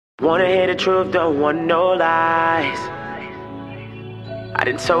Wanna hear the truth, don't want no lies. I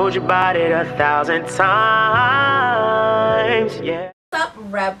done told you about it 1,000 times, yeah. What's up,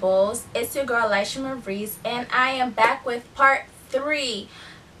 rebels? It's your girl Lisha Maurice, and I am back with part 3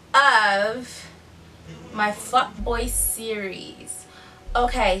 of my fuckboy series.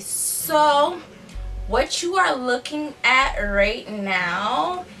 Okay, so what you are looking at right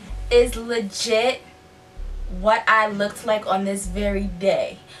now is legit what I looked like on this very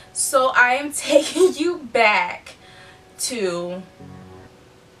day. So I am taking you back to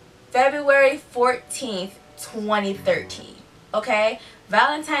February 14th, 2013. Okay,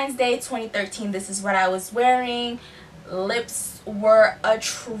 Valentine's Day 2013. This is what I was wearing. Lips were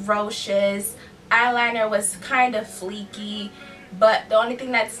atrocious. Eyeliner was kind of fleeky, but the only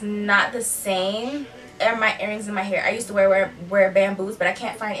thing that's not the same are my earrings in my hair. I used to wear bamboos, but I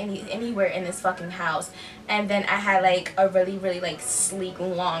can't find anywhere in this fucking house. And then I had like a really like sleek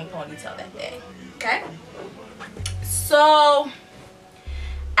long ponytail that day. Okay, so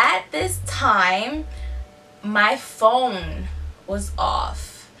at this time my phone was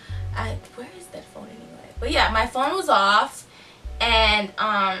off. Where is that phone anyway? But yeah, my phone was off, and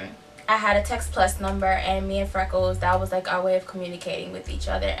I had a Text Plus number, and me and Freckles, that was like our way of communicating with each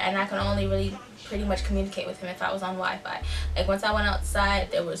other, and I could only really pretty much communicate with him if I was on Wi-Fi. Like once I went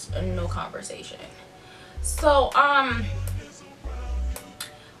outside, there was no conversation. So on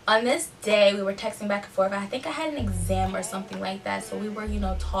this day we were texting back and forth. I think I had an exam or something like that, so we were, you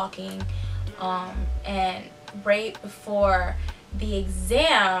know, talking, and right before the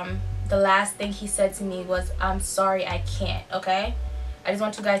exam, the last thing he said to me was, "I'm sorry, I can't." Okay, I just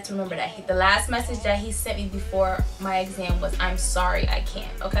want you guys to remember that the last message that he sent me before my exam was, "I'm sorry, I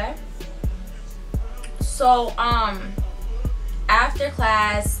can't." Okay, so after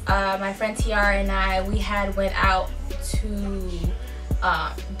class, my friend Tiara and I, we had went out to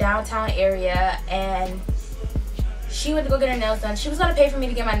downtown area, and she went to go get her nails done. She was gonna pay for me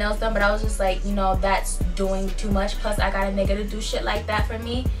to get my nails done, but I was just like, you know, that's doing too much. Plus I got a nigga to do shit like that for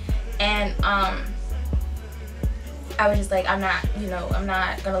me, and I was just like, I'm not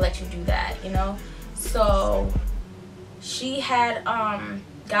gonna let you do that, you know. So she had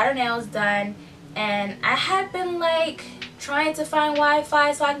got her nails done, and I had been like trying to find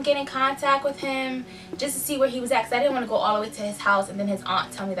Wi-Fi so I can get in contact with him just to see where he was at, because I didn't want to go all the way to his house and then his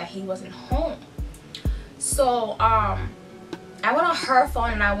aunt tell me that he wasn't home. So I went on her phone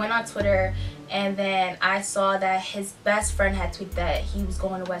and I went on Twitter, and then I saw that his best friend had tweeted that he was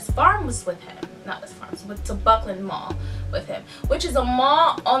going to West Farms with him. Not West Farms, but to Buckland Mall with him, which is a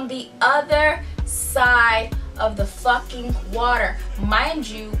mall on the other side of the fucking water. Mind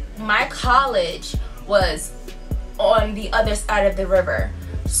you, my college was on the other side of the river,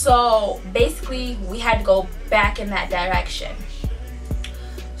 so basically we had to go back in that direction.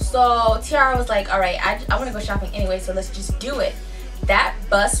 So Tiara was like, all right, I want to go shopping anyway, so let's just do it. That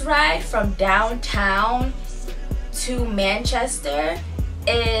bus ride from downtown to Manchester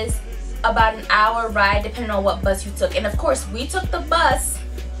is about an hour ride depending on what bus you took, and of course we took the bus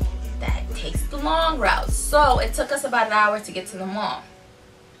that takes the long route, so it took us about an hour to get to the mall.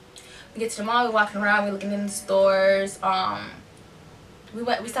 We get to the mall, we're walking around, we're looking in the stores.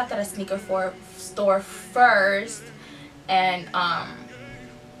 We stopped at a sneaker store first, and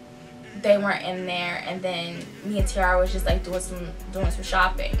they weren't in there, and then me and Tiara was just like doing some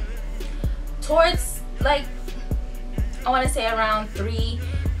shopping. Towards like, I want to say around 3,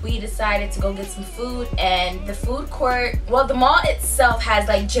 we decided to go get some food, and the food court, well, the mall itself has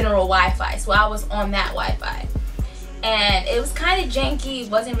like general Wi-Fi, so I was on that Wi-Fi. And it was kind of janky. It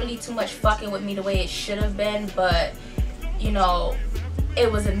wasn't really too much fucking with me the way it should have been, but you know,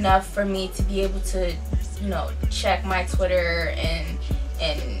 it was enough for me to be able to, you know, check my Twitter and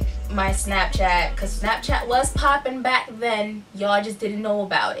my Snapchat, because Snapchat was popping back then. Y'all just didn't know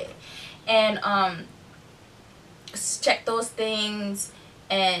about it. And check those things,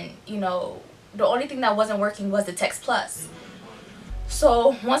 and you know, the only thing that wasn't working was the Text Plus.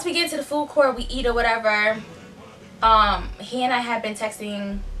 So once we get to the food court, we eat or whatever. He and I had been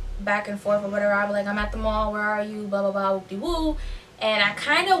texting back and forth or whatever. I was like, I'm at the mall, where are you, blah blah blah, whoop-de-woo. And I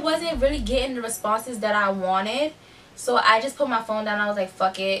kind of wasn't really getting the responses that I wanted, so I just put my phone down. I was like,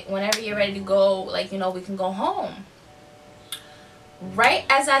 fuck it, whenever you're ready to go, like, you know, we can go home. Right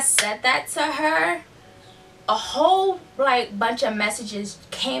as I said that to her, a whole like bunch of messages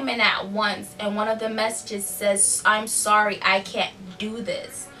came in at once, and one of the messages says, "I'm sorry, I can't do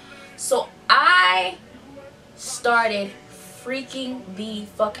this." So I started freaking the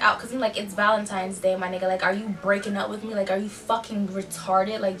fuck out, because I'm like, it's Valentine's Day, my nigga. Like, are you breaking up with me? Like, are you fucking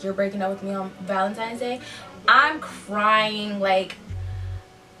retarded? Like, you're breaking up with me on Valentine's Day? I'm crying. Like,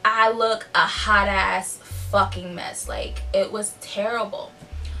 I I look a hot ass fucking mess. Like, it was terrible.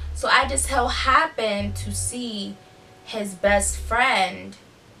 So I just so happened to see his best friend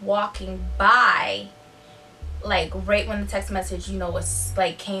walking by, like right when the text message, you know, was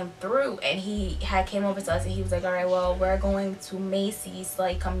like came through, and he had came over to us and he was like, all right, well, we're going to Macy's, so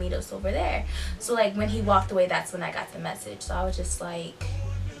like come meet us over there. So like when he walked away, that's when I got the message. So I was just like,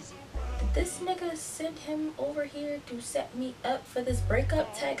 did this nigga send him over here to set me up for this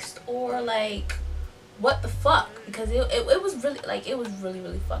breakup text, or like what the fuck? Because it was really like, it was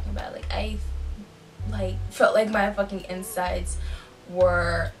really fucking bad. Like I like felt like my fucking insides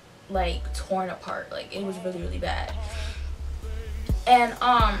were like torn apart. Like it was really bad. And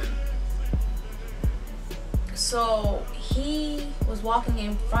so he was walking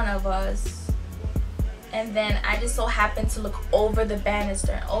in front of us, and then I just so happened to look over the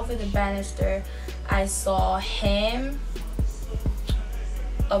banister, and over the banister I saw him,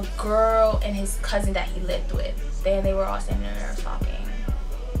 a girl, and his cousin that he lived with. Then they were all standing there talking.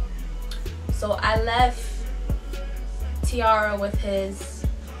 So I left Tiara with his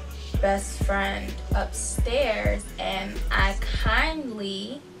best friend upstairs, and I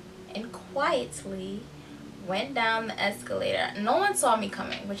kindly and quietly went down the escalator. No one saw me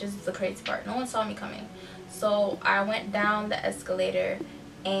coming, which is the crazy part. No one saw me coming. So I went down the escalator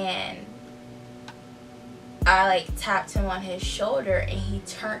and I like tapped him on his shoulder, and he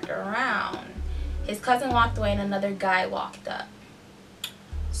turned around. His cousin walked away and another guy walked up.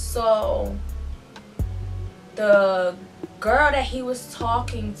 So the girl that he was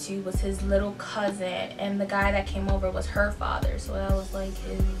talking to was his little cousin, and the guy that came over was her father. So that was like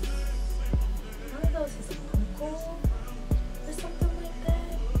his, I don't know if that was his uncle or something like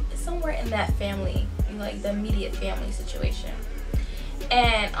that. It's somewhere in that family, like the immediate family situation.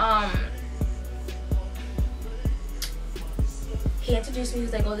 And he introduced me. He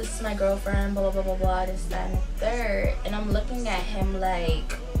was like, oh, this is my girlfriend, blah blah blah blah, this, that, and the third. And I'm looking at him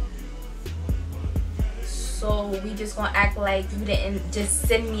like, so we just gonna act like you didn't just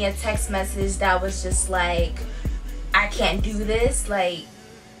send me a text message that was just like, I can't do this? Like,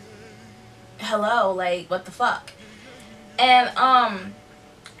 hello, like what the fuck? And I'm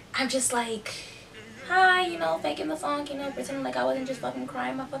just like, hi, you know, faking the funk, you know, pretending like I wasn't just fucking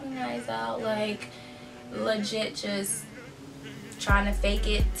crying my fucking eyes out, like legit just trying to fake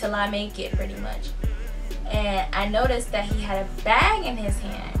it till I make it, pretty much. And I noticed that he had a bag in his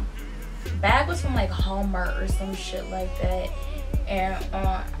hand. Bag was from like Hallmark or some shit like that. And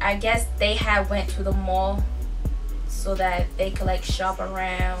I guess they had went to the mall so that they could like shop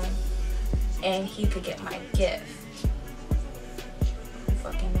around and he could get my gift. Who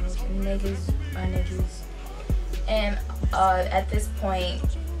fucking knows? Niggas are niggas. And at this point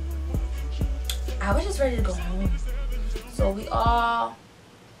I was just ready to go home. So we all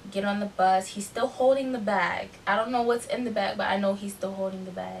get on the bus. He's still holding the bag. I don't know what's in the bag, but I know he's still holding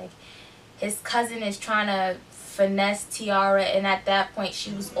the bag. His cousin is trying to finesse Tiara, and at that point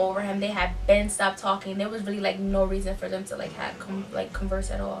she was over him. They had been stopped talking. There was really like no reason for them to like converse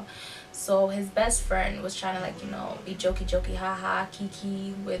at all. So his best friend was trying to like, you know, be jokey haha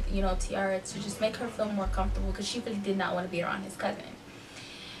kiki with, you know, Tiara to just make her feel more comfortable, because she really did not want to be around his cousin.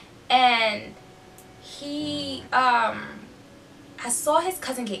 And he I saw his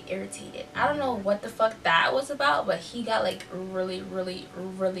cousin get irritated. I don't know what the fuck that was about, but he got like really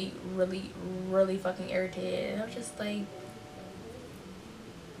fucking irritated. And I was just like,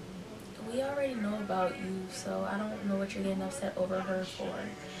 we already know about you, so I don't know what you're getting upset over her for.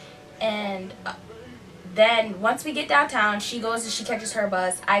 And then once we get downtown, she goes and she catches her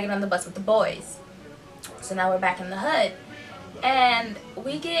bus. I get on the bus with the boys. So now we're back in the hood, and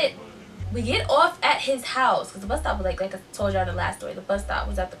we get off at his house, because the bus stop was like I told y'all the last story, the bus stop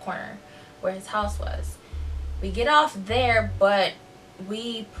was at the corner where his house was. We get off there, but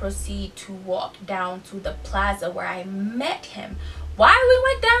we proceed to walk down to the plaza where I met him. Why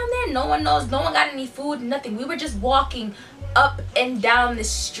we went down there, no one knows. No one got any food, nothing. We were just walking up and down the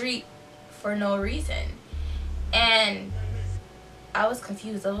street for no reason. And I was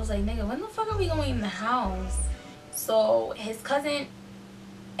confused. I was like, nigga, when the fuck are we going in the house? So his cousin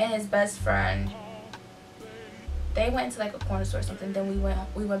and his best friend, they went to like a corner store or something. Then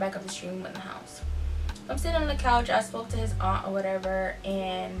we went back up the street and went in the house. I'm sitting on the couch. I spoke to his aunt or whatever,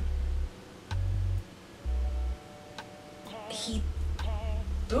 and he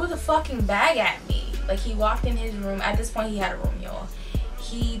threw the fucking bag at me. Like, he walked in his room. At this point he had a room, y'all.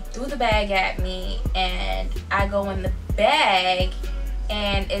 He threw the bag at me, and I go in the bag,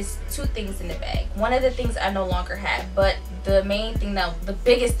 and it's two things in the bag. One of the things I no longer have, but the main thing, now the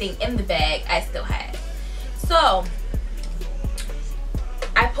biggest thing in the bag, I still have. So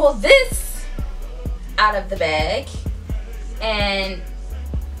I pulled this out of the bag, and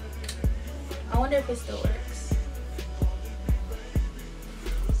I wonder if it still works.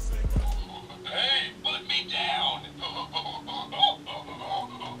 Hey, put me down.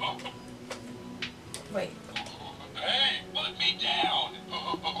 Wait. Hey, put me down.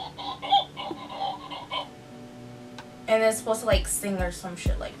 And it's supposed to like sing or some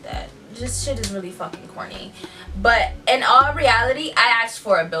shit like that. This shit is really fucking corny. But in all reality, I asked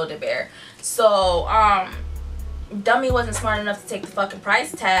for a Build-A-Bear. So, Dummy wasn't smart enough to take the fucking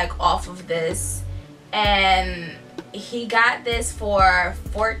price tag off of this. And he got this for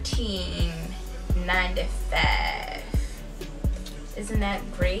 $14.95. Isn't that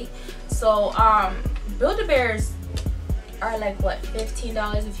great? So, Build-A-Bears are like what,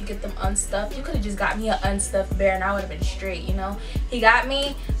 $15 if you get them unstuffed. You could have just got me an unstuffed bear and I would have been straight, you know. He got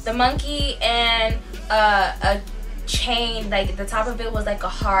me the monkey and a chain, like the top of it was like a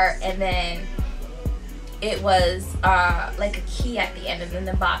heart, and then it was like a key at the end, and then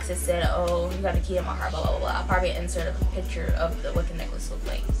the box it said, oh, you got a key in my heart, blah blah blah. I'll probably insert a picture of what the necklace looked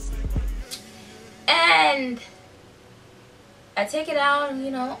like. And I take it out, and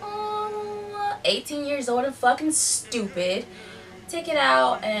you know, 18 years old and fucking stupid. Take it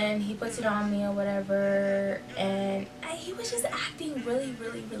out and he puts it on me or whatever, and he was just acting really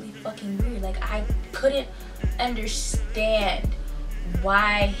fucking weird. Like, I couldn't understand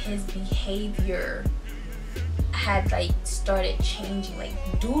why his behavior had like started changing. Like,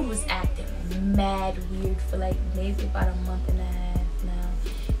 dude was acting mad weird for like maybe about a month and a half now,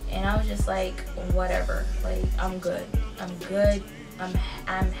 and I was just like, whatever, like, I'm good, I'm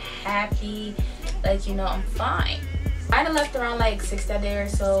happy, like, you know, I'm fine. I had left around like 6 that day or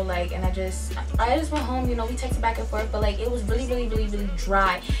so, like, and I just went home, you know, we texted back and forth, but like it was really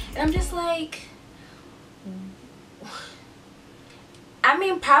dry, and I'm just like, I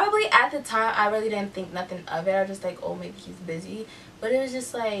mean, probably at the time I really didn't think nothing of it. I was just like, oh, maybe he's busy, but it was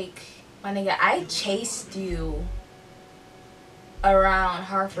just like, my nigga, I chased you around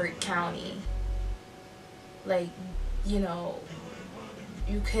Harford County, like, you know,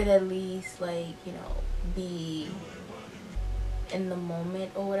 you could at least, like, you know, be in the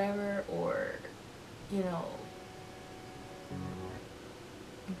moment or whatever, or, you know,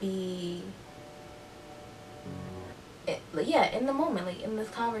 be, yeah, in the moment, like, in this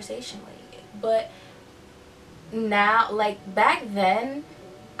conversation, like. But now, like, back then,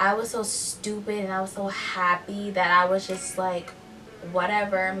 I was so stupid and I was so happy that I was just like,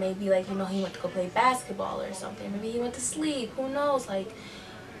 whatever, maybe, like, you know, he went to go play basketball or something, maybe he went to sleep, who knows, like.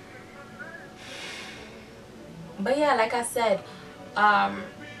 But yeah, like I said, I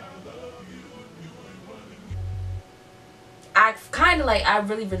kind of like, I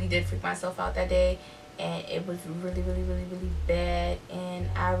really did freak myself out that day, and it was really bad, and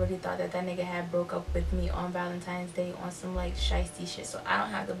I really thought that nigga had broke up with me on Valentine's Day on some like shiesty shit. So I don't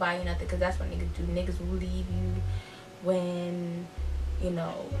have to buy you nothing, because that's what niggas do. Niggas will leave you when, you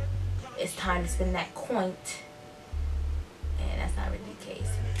know, it's time to spend that coin, and that's not really the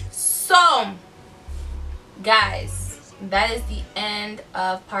case. So guys, that is the end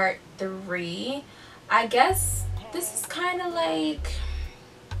of part 3. I guess this is kind of like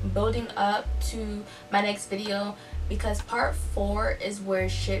building up to my next video, because part 4 is where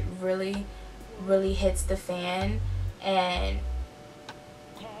shit really hits the fan, and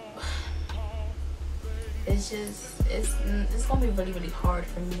it's just, it's gonna be really hard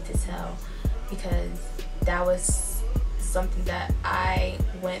for me to tell, because that was something that I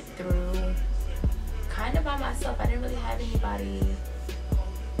went through kind of by myself. I didn't really have anybody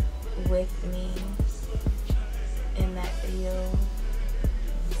with me in that video.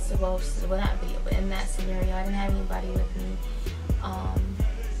 So, well, not video, but in that scenario, I didn't have anybody with me.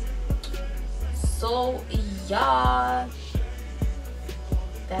 So y'all,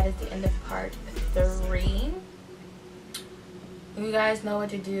 that is the end of part 3. You guys know what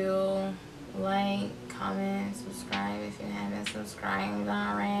to do. Like, comment, subscribe if you haven't subscribed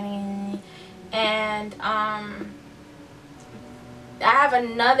already. And I have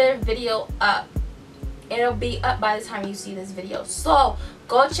another video up. It'll be up by the time you see this video, so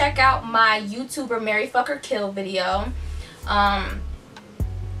go check out my YouTuber Marry Fucker Kill video. I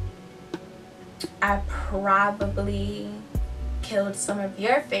probably killed some of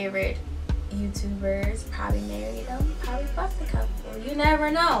your favorite YouTubers, probably married them, probably fucked a couple, you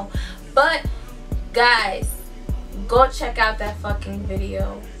never know. But guys, go check out that fucking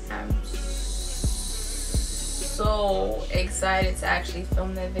video. I'm so excited to actually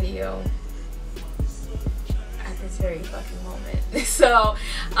film that video at this very fucking moment. So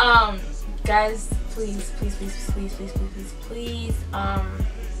guys, please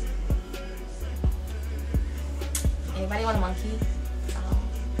Anybody want a monkey?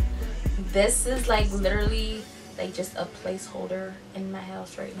 This is like literally like just a placeholder in my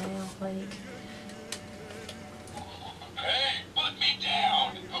house right now. Like, Hey, put me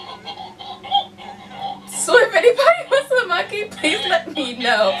down. so if anybody wants a monkey, please let me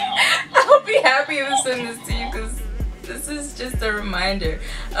know. I'll be happy to send this to you, because this is just a reminder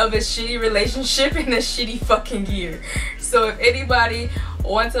of a shitty relationship in a shitty fucking year. So if anybody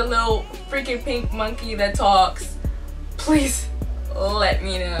wants a little freaking pink monkey that talks, please let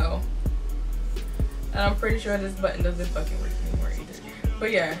me know. And I'm pretty sure this button doesn't fucking work anymore either.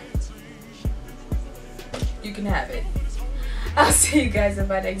 But yeah, you can have it. I'll see you guys in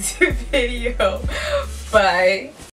my next video. Bye.